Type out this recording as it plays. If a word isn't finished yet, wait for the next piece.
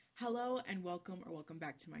Hello and welcome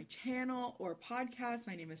back to my channel or podcast.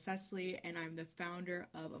 My name is Cecily and I'm the founder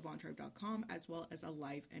of AvantTribe.com as well as a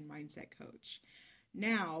life and mindset coach.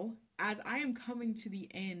 Now, as I am coming to the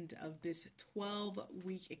end of this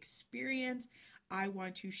 12-week experience, I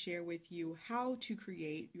want to share with you how to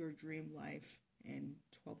create your dream life in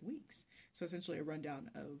 12 weeks. So essentially a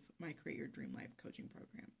rundown of my Create Your Dream Life coaching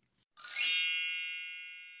program.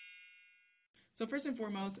 So first and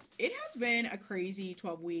foremost, it has been a crazy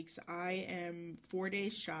 12 weeks. I am 4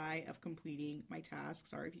 days shy of completing my task.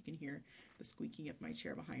 Sorry if you can hear the squeaking of my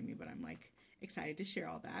chair behind me, but I'm excited to share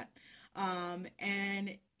all that.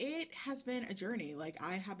 And it has been a journey.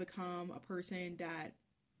 I have become a person that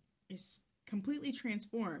is completely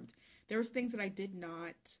transformed. There was things that I did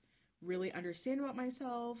not really understand about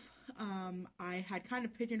myself. I had kind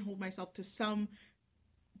of pigeonholed myself to some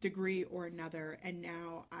degree or another, and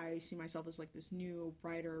now I see myself as this new,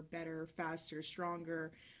 brighter, better, faster,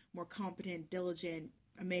 stronger, more competent, diligent,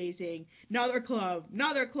 amazing, another club,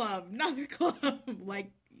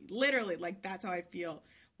 literally, that's how I feel,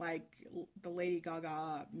 like the Lady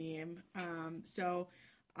Gaga meme. So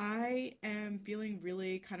I am feeling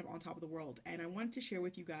really kind of on top of the world, and I wanted to share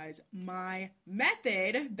with you guys my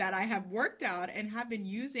method that I have worked out and have been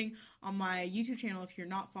using on my YouTube channel. If you're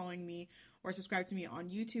not following me or subscribe to me on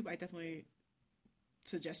YouTube, I definitely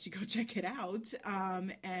suggest you go check it out,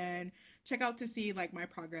 and check out to see my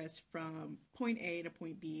progress from point A to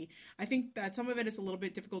point B. I think that some of it is a little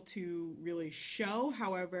bit difficult to really show.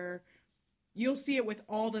 However, you'll see it with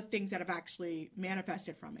all the things that have actually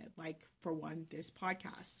manifested from it. For one, this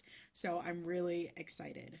podcast. So I'm really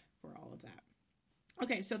excited for all of that.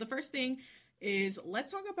 Okay, so the first thing is,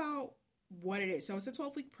 let's talk about what it is. So it's a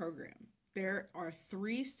 12-week program. There are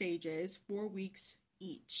 3 stages, 4 weeks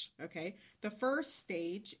each, okay? The first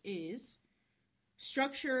stage is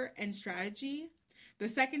structure and strategy. The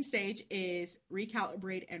second stage is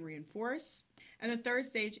recalibrate and reinforce. And the third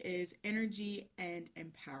stage is energy and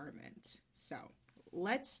empowerment. So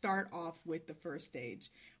let's start off with the first stage,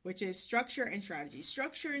 which is structure and strategy.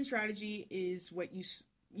 Structure and strategy is what you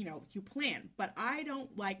plan, but I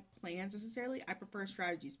don't like plans necessarily. I prefer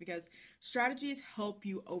strategies because strategies help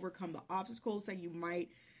you overcome the obstacles that you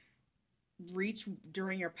might reach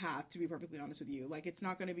during your path, to be perfectly honest with you. It's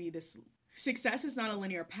not going to be this, success is not a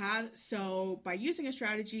linear path. So by using a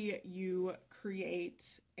strategy, you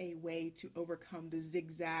create a way to overcome the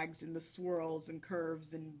zigzags and the swirls and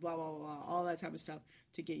curves and blah, blah, blah, all that type of stuff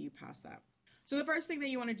to get you past that. So the first thing that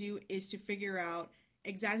you want to do is to figure out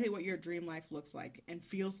exactly what your dream life looks like and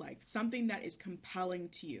feels like, something that is compelling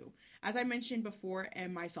to you. As I mentioned before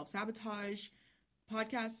in my self-sabotage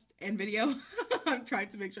podcast and video, I'm trying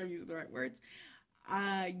to make sure I'm using the right words.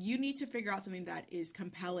 You need to figure out something that is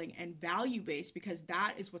compelling and value-based, because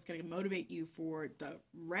that is what's going to motivate you for the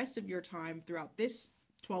rest of your time throughout this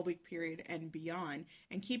 12-week period and beyond,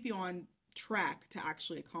 and keep you on track to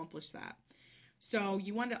actually accomplish that. So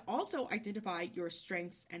you want to also identify your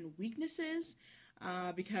strengths and weaknesses,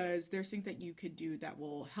 because there's things that you could do that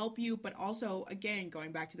will help you. But also, again,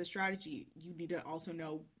 going back to the strategy, you need to also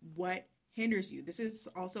know what hinders you. This is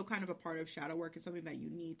also kind of a part of shadow work. It's something that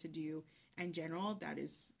you need to do in general. That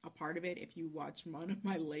is a part of it. If you watch one of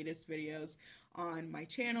my latest videos on my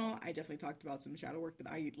channel, I definitely talked about some shadow work that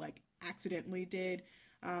I accidentally did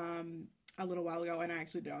a little while ago, and I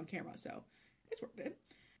actually did it on camera, so it's worth it.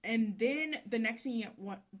 And then the next thing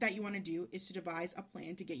that you want to do is to devise a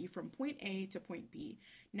plan to get you from point A to point B.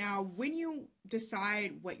 Now, when you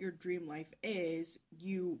decide what your dream life is,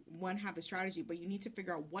 you want to have the strategy, but you need to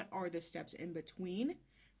figure out what are the steps in between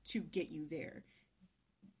to get you there.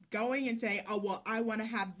 Going and saying, oh, well, I want to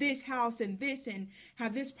have this house and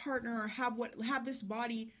have this partner or have this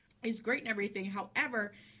body is great and everything.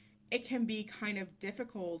 However, it can be kind of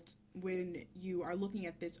difficult when you are looking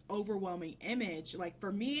at this overwhelming image.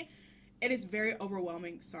 For me, it is very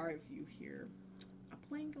overwhelming. Sorry if you hear a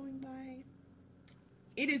plane going by.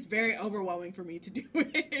 It is very overwhelming for me to do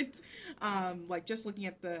it. Just looking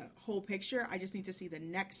at the whole picture, I just need to see the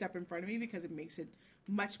next step in front of me, because it makes it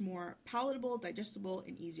much more palatable, digestible,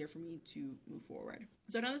 and easier for me to move forward.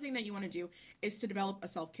 So another thing that you want to do is to develop a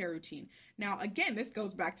self-care routine. Now, again, this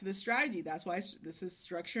goes back to the strategy. That's why this is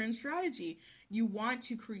structure and strategy. You want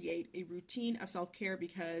to create a routine of self-care,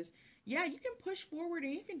 because, yeah, you can push forward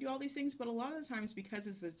and you can do all these things, but a lot of the times, because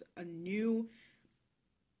it's a new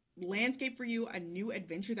landscape for you, a new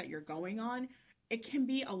adventure that you're going on, it can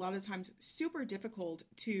be a lot of times super difficult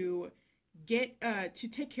to get to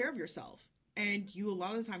take care of yourself. And you a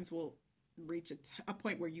lot of times will reach a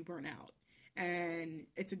point where you burn out, and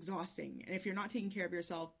it's exhausting. And if you're not taking care of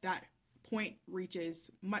yourself, that point reaches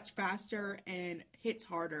much faster and hits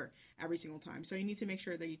harder every single time. So you need to make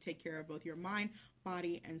sure that you take care of both your mind,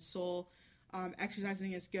 body, and soul.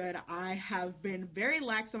 Exercising is good. I have been very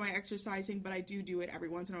lax on my exercising, but I do it every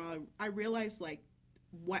once in a while. I realize like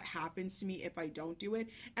what happens to me if I don't do it,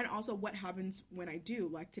 and also what happens when I do.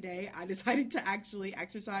 Like today, I decided to actually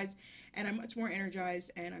exercise, and I'm much more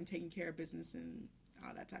energized, and I'm taking care of business and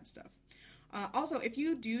all that type of stuff. Also, if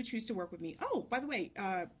you do choose to work with me, oh, by the way,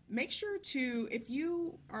 make sure to, if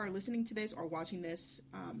you are listening to this or watching this,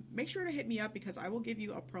 make sure to hit me up, because I will give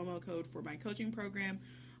you a promo code for my coaching program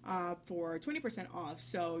for 20% off.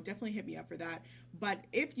 So definitely hit me up for that. But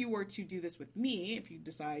if you were to do this with me, if you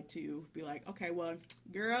decide to be like, okay, well,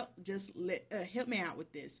 girl, just hit me out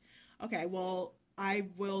with this. Okay, well, I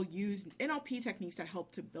will use NLP techniques that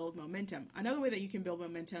help to build momentum. Another way that you can build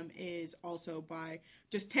momentum is also by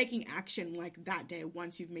just taking action like that day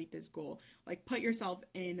once you've made this goal. Like put yourself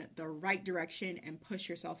in the right direction and push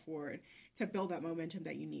yourself forward to build that momentum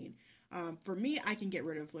that you need. For me, I can get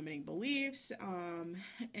rid of limiting beliefs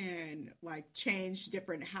and like change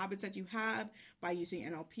different habits that you have by using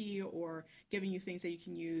NLP, or giving you things that you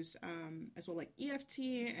can use as well, like EFT,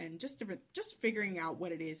 and just figuring out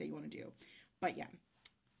what it is that you want to do. But yeah,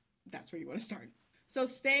 that's where you want to start. So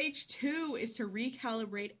stage 2 is to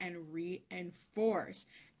recalibrate and reinforce.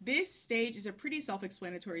 This stage is a pretty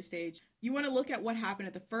self-explanatory stage. You want to look at what happened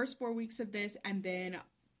at the first 4 weeks of this, and then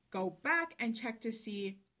go back and check to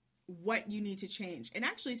see what you need to change, and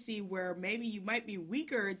actually see where maybe you might be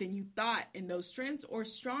weaker than you thought in those strengths, or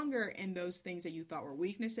stronger in those things that you thought were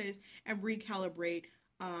weaknesses, and recalibrate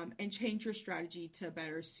and change your strategy to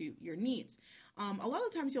better suit your needs. A lot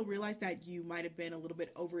of times you'll realize that you might have been a little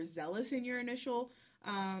bit overzealous in your initial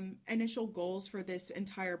goals for this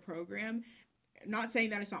entire program. Not saying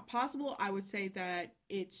that it's not possible. I would say that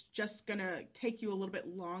it's just gonna take you a little bit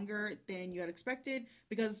longer than you had expected,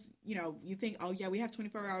 because you think, oh yeah, we have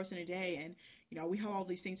 24 hours in a day, and we have all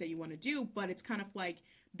these things that you want to do, but it's kind of like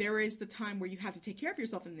there is the time where you have to take care of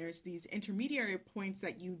yourself, and there's these intermediary points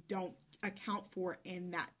that you don't account for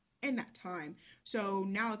in that time. So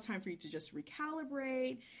now it's time for you to just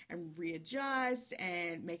recalibrate and readjust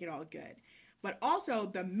and make it all good. But also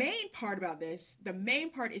the main part is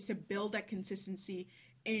to build that consistency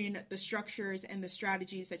in the structures and the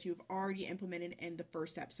strategies that you've already implemented in the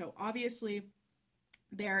first step. So obviously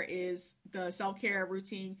there is the self-care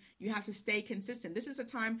routine. You have to stay consistent. This is a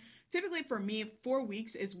time, typically for me, 4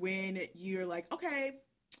 weeks is when you're like, okay,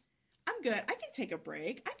 I'm good. I can take a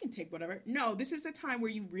break. I can take whatever. No, this is the time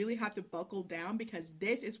where you really have to buckle down, because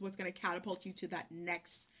this is what's going to catapult you to that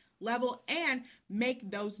next level and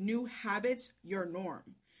make those new habits your norm.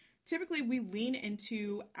 Typically, we lean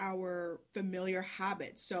into our familiar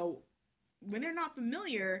habits. So when they're not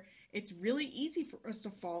familiar, it's really easy for us to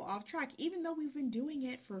fall off track. Even though we've been doing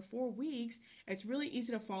it for 4 weeks, it's really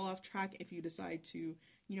easy to fall off track if you decide to,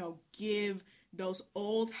 give those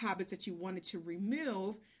old habits that you wanted to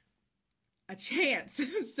remove a chance.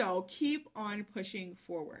 So keep on pushing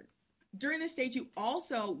forward. During this stage, you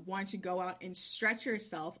also want to go out and stretch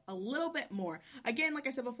yourself a little bit more. Again, like I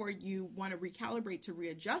said before, you want to recalibrate to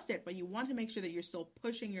readjust it, but you want to make sure that you're still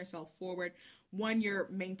pushing yourself forward. One, you're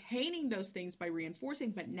maintaining those things by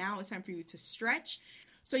reinforcing, but now it's time for you to stretch.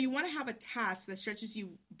 So you want to have a task that stretches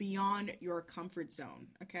you beyond your comfort zone,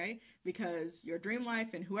 okay? Because your dream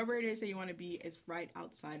life and whoever it is that you want to be is right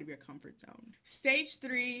outside of your comfort zone. Stage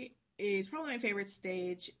 3 is probably my favorite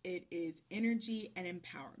stage. It is energy and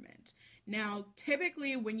empowerment. Now,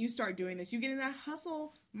 typically when you start doing this, you get in that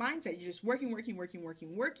hustle mindset. You're just working,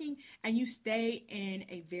 and you stay in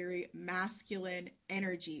a very masculine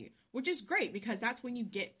energy, which is great because that's when you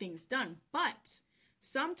get things done. But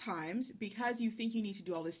sometimes, because you think you need to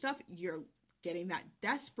do all this stuff, you're getting that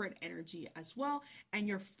desperate energy as well, and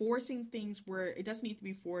you're forcing things where it doesn't need to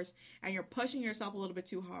be forced, and you're pushing yourself a little bit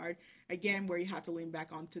too hard, again, where you have to lean back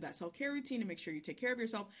onto that self-care routine to make sure you take care of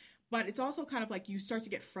yourself. But it's also kind of like you start to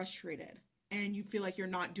get frustrated, and you feel like you're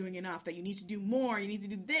not doing enough, that you need to do more, you need to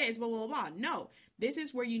do this, blah, blah, blah. No, this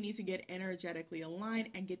is where you need to get energetically aligned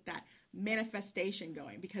and get that manifestation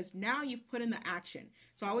going, because now you've put in the action.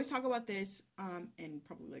 So I always talk about this, and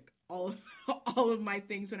probably like all of my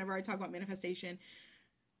things whenever I talk about manifestation.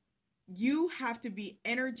 You have to be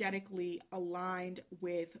energetically aligned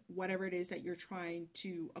with whatever it is that you're trying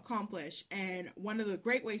to accomplish. And one of the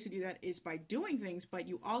great ways to do that is by doing things, but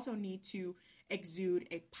you also need to exude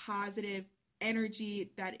a positive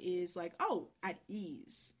energy that is like, at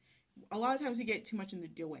ease. A lot of times we get too much in the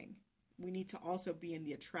doing. We need to also be in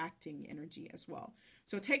the attracting energy as well.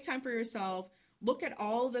 So take time for yourself, Look at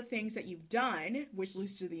all the things that you've done, which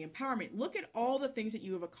leads to the empowerment. Look at all the things that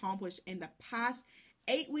you have accomplished in the past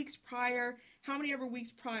 8 weeks prior, how many ever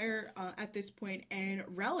weeks prior at this point, and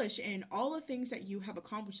relish in all the things that you have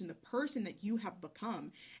accomplished and the person that you have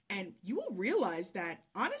become. And you will realize that,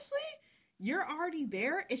 honestly, you're already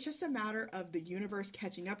there. It's just a matter of the universe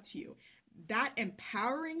catching up to you. That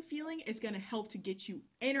empowering feeling is going to help to get you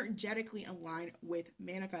energetically aligned with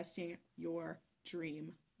manifesting your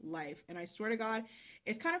dream life. And I swear to God,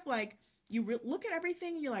 it's kind of like you look at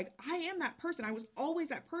everything and you're like, I am that person. I was always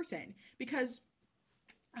that person. Because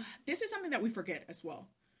this is something that we forget as well.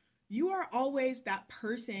 You are always that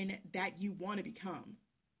person that you want to become.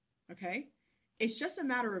 Okay? It's just a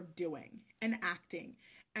matter of doing and acting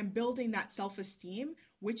and building that self-esteem,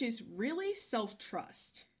 which is really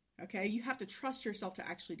self-trust. Okay? You have to trust yourself to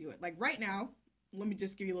actually do it. Like right now, let me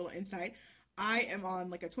just give you a little insight. I am on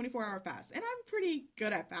like a 24-hour fast, and I'm pretty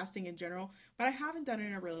good at fasting in general, but I haven't done it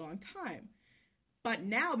in a really long time. But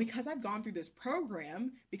now, because I've gone through this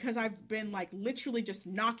program, because I've been like literally just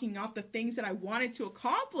knocking off the things that I wanted to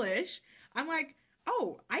accomplish, I'm like,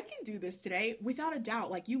 oh, I can do this today without a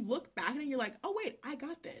doubt. Like you look back and you're like, oh wait, I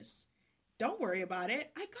got this. Don't worry about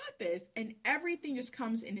it. I got this. And everything just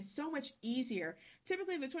comes and it's so much easier.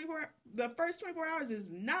 Typically the first 24 hours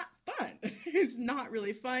is not fun. It's not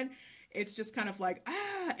really fun. It's just kind of like,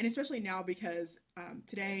 and especially now because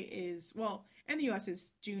today is, well, in the US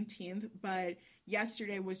is Juneteenth, but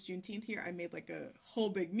yesterday was Juneteenth here. I made like a whole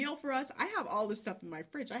big meal for us. I have all this stuff in my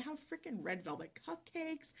fridge. I have freaking red velvet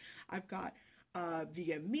cupcakes. I've got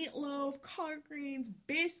vegan meatloaf, collard greens,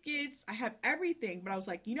 biscuits. I have everything. But I was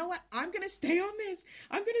like, you know what? I'm going to stay on this.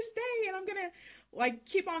 I'm going to stay and I'm going to like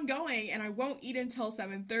keep on going. And I won't eat until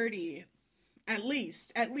 7:30. At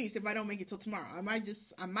least if I don't make it till tomorrow. I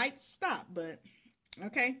might stop, but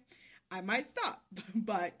okay. I might stop.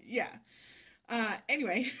 But yeah.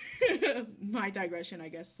 Anyway, my digression, I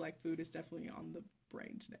guess, like food is definitely on the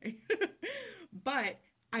brain today. But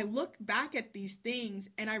I look back at these things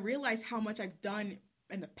and I realize how much I've done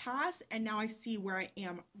in the past, and now I see where I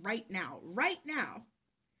am right now.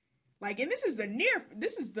 Like, and this is the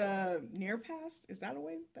near past. Is that a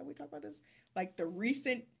way that we talk about this? Like the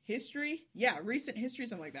recent history? Yeah, recent history,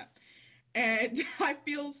 something like that. And I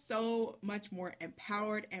feel so much more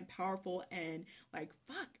empowered and powerful and like,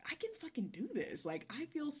 fuck, I can fucking do this. Like, I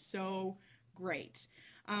feel so great.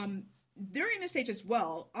 During this stage as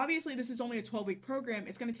well, obviously this is only a 12-week program.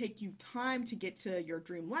 It's going to take you time to get to your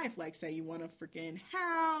dream life. Like, say you want a freaking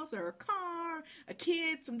house or a car, a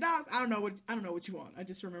kid, some dogs. I don't know what you want. I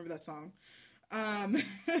just remember that song.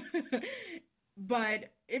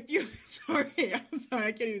 But if you, I'm sorry,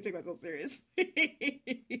 I can't even take myself serious.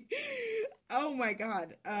 Oh my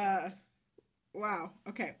God. Wow.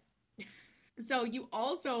 Okay. So you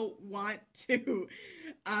also want to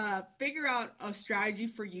figure out a strategy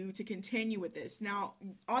for you to continue with this. Now,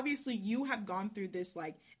 obviously you have gone through this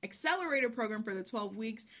like accelerator program for the 12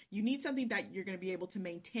 weeks. You need something that you're going to be able to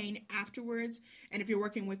maintain afterwards. And if you're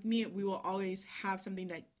working with me, we will always have something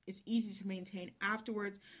that is easy to maintain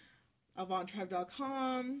afterwards.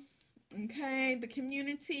 AvantTribe.com. Okay, the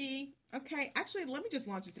community. Okay, actually, let me just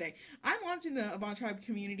launch it today. I'm launching the Avant Tribe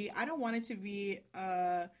community. I don't want it to be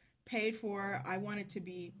paid for. I want it to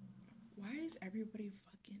be. Why is everybody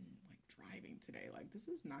fucking like driving today? Like, this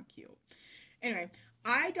is not cute. Anyway,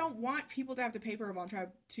 I don't want people to have to pay for Avant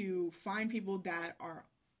Tribe to find people that are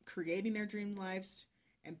creating their dream lives,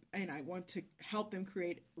 and I want to help them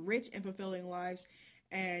create rich and fulfilling lives.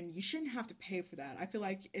 And you shouldn't have to pay for that. I feel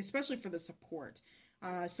like, especially for the support.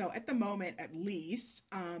 So at the moment, at least,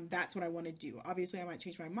 that's what I want to do. Obviously, I might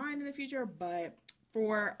change my mind in the future, but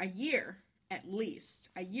for a year at least,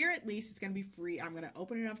 it's going to be free. I'm going to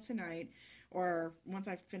open it up tonight or once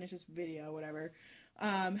I finish this video, whatever.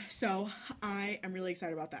 So I am really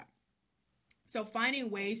excited about that. So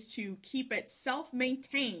finding ways to keep it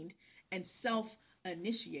self-maintained and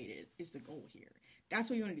self-initiated is the goal here. That's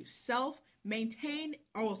what you want to do. Self-maintain,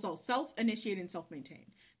 so self-initiate and self-maintain.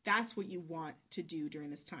 That's what you want to do during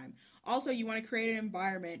this time. Also, you want to create an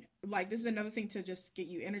environment, like this is another thing to just get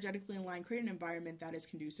you energetically in line, create an environment that is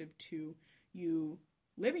conducive to you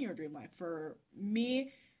living your dream life. For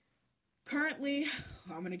me, currently,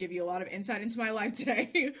 I'm going to give you a lot of insight into my life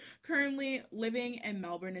today. Currently, living in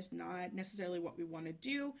Melbourne is not necessarily what we want to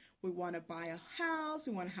do. We want to buy a house.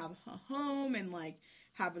 We want to have a home and like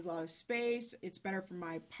have a lot of space. It's better for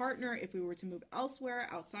my partner if we were to move elsewhere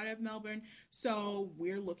outside of Melbourne. So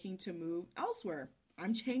we're looking to move elsewhere.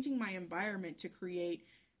 I'm changing my environment to create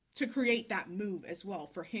that move as well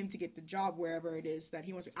for him to get the job wherever it is that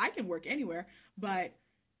he wants. I can work anywhere, but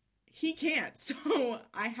he can't. So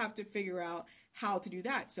I have to figure out how to do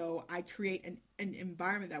that. So I create an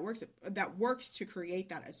environment that works to create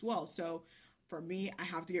that as well. So for me, I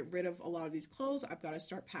have to get rid of a lot of these clothes. I've got to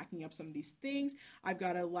start packing up some of these things. I've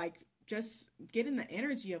got to like just get in the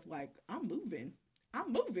energy of like, I'm moving.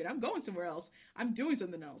 I'm going somewhere else. I'm doing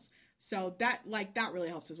something else. So that really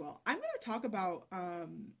helps as well. I'm going to talk about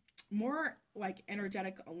more like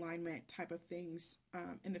energetic alignment type of things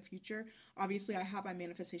in the future. Obviously, I have my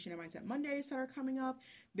Manifestation and Mindset Mondays that are coming up.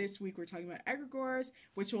 This week, we're talking about egregores,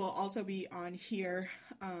 which will also be on here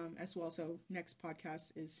as well. So next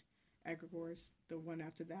podcast is egregores. The one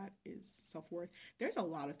after that is self-worth. There's a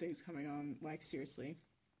lot of things coming on, like seriously.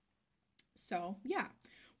 So yeah,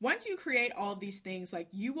 once you create all of these things, like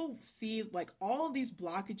you will see like all of these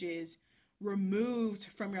blockages removed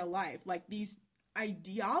from your life, like these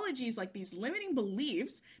ideologies, like these limiting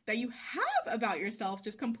beliefs that you have about yourself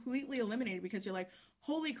just completely eliminated, because you're like,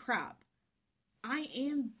 holy crap, I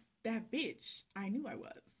am that bitch I knew I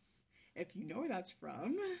was. If you know where that's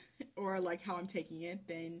from or like how I'm taking it,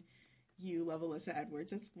 then you love Alyssa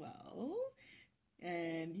Edwards as well.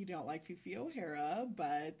 And you don't like Fifi O'Hara,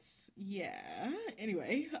 but yeah.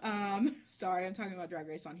 Anyway, sorry, I'm talking about Drag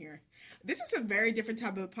Race on here. This is a very different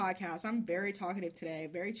type of podcast. I'm very talkative today,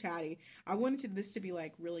 very chatty. I wanted this to be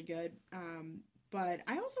like really good, but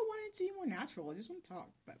I also wanted it to be more natural. I just want to talk,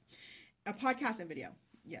 but a podcast and video.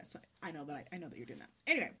 Yes, I know that you're doing that.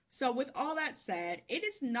 Anyway, so with all that said, it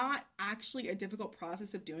is not actually a difficult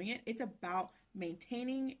process of doing it. It's about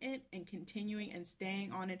maintaining it and continuing and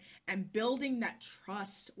staying on it and building that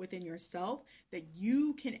trust within yourself that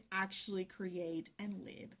you can actually create and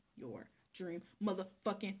live your dream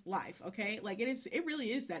motherfucking life. Okay, like it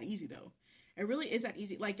really is that easy though. It really is that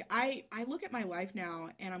easy. Like I look at my life now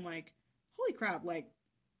and I'm like, holy crap, like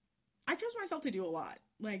I trust myself to do a lot.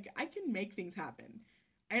 Like I can make things happen.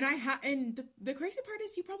 And the crazy part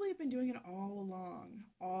is you probably have been doing it all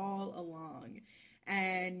along.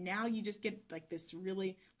 And now you just get like this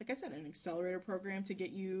really, like I said, an accelerator program to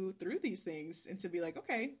get you through these things and to be like,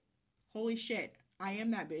 okay, holy shit, I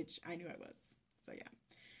am that bitch I knew I was. So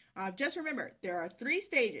yeah. Just remember, there are 3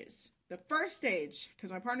 stages. The first stage,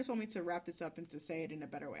 because my partner told me to wrap this up and to say it in a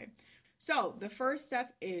better way. So the first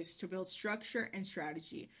step is to build structure and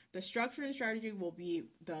strategy. The structure and strategy will be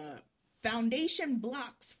the foundation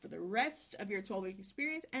blocks for the rest of your 12-week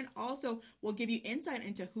experience, and also will give you insight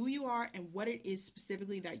into who you are and what it is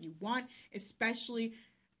specifically that you want, especially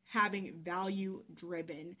having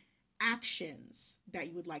value-driven actions that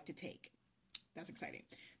you would like to take. That's exciting.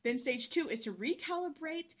 Then stage 2 is to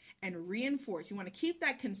recalibrate and reinforce. You want to keep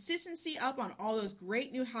that consistency up on all those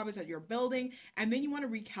great new habits that you're building, and then you want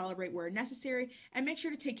to recalibrate where necessary and make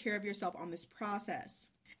sure to take care of yourself on this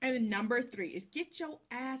process. And then number 3 is get your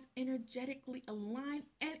ass energetically aligned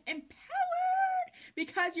and empowered,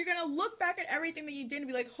 because you're going to look back at everything that you did and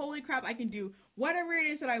be like, holy crap, I can do whatever it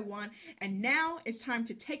is that I want. And now it's time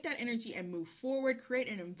to take that energy and move forward, create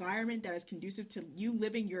an environment that is conducive to you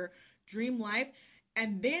living your dream life.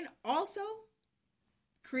 And then also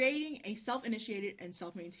creating a self-initiated and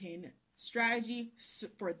self-maintained strategy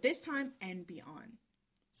for this time and beyond,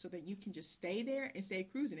 so that you can just stay there and stay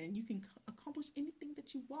cruising and you can accomplish anything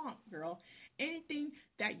that you want, girl. Anything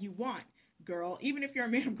that you want, girl. Even if you're a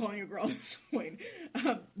man, I'm calling you a girl at this point.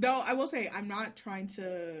 Though I will say, I'm not trying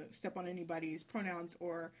to step on anybody's pronouns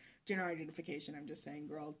or gender identification. I'm just saying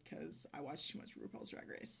girl because I watch too much RuPaul's Drag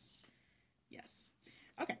Race. Yes.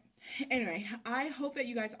 Okay. Anyway, I hope that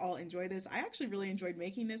you guys all enjoy this. I actually really enjoyed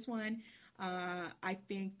making this one. I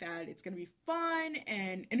think that it's going to be fun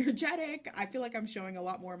and energetic. I feel like I'm showing a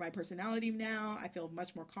lot more of my personality now. I feel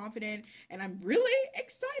much more confident, and I'm really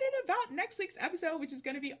excited about next week's episode, which is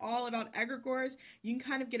going to be all about egregores. You can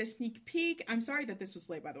kind of get a sneak peek. I'm sorry that this was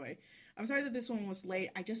late, by the way. I'm sorry that this one was late.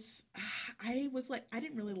 I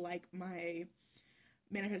didn't really like my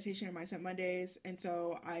Manifestation and Mindset Mondays, and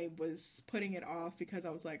so I was putting it off because I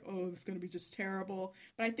was like, oh, it's going to be just terrible.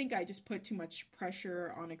 But I think I just put too much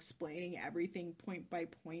pressure on explaining everything point by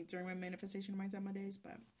point during my Manifestation and Mindset Mondays.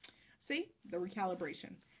 But see, the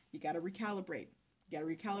recalibration. You got to recalibrate. You got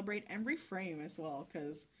to recalibrate and reframe as well,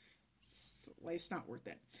 because it's not worth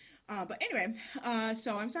it. But anyway,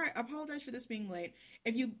 so I'm sorry. I apologize for this being late.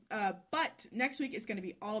 But next week it's going to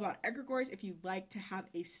be all about egregores. If you'd like to have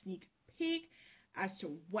a sneak peek as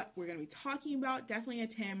to what we're going to be talking about, definitely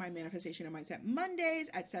attend my Manifestation and Mindset Mondays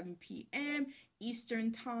at 7 p.m.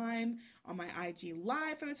 Eastern Time on my IG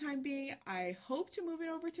Live for the time being. I hope to move it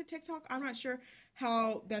over to TikTok. I'm not sure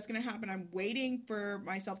how that's going to happen. I'm waiting for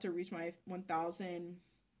myself to reach my 1,000,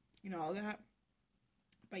 all that.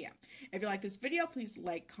 But yeah, if you like this video, please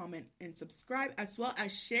like, comment, and subscribe, as well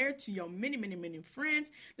as share to your many, many, many friends.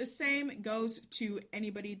 The same goes to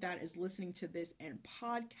anybody that is listening to this in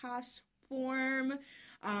podcast form.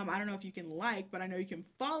 I don't know if you can like, but I know you can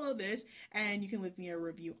follow this, and you can leave me a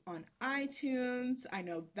review on iTunes. I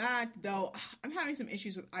know that, though I'm having some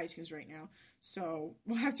issues with iTunes right now, so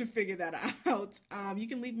we'll have to figure that out. You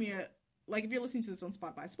can leave me like, if you're listening to this on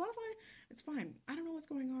Spotify, it's fine. I don't know what's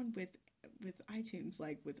going on with iTunes,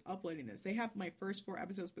 like with uploading this. They have my first 4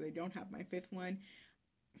 episodes, but they don't have my 5th one.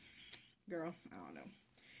 Girl, I don't know.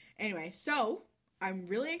 Anyway, so I'm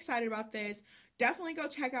really excited about this. Definitely go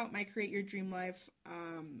check out my Create Your Dream Life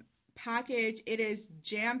package. It is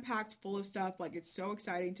jam-packed full of stuff. Like, it's so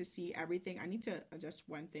exciting to see everything. I need to adjust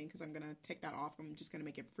one thing because I'm going to take that off. I'm just going to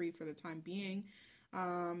make it free for the time being.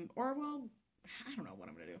 Or, well, I don't know what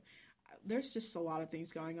I'm going to do. There's just a lot of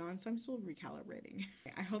things going on, so I'm still recalibrating.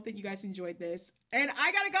 I hope that you guys enjoyed this. And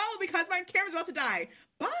I gotta go because my camera's about to die.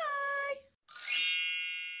 Bye!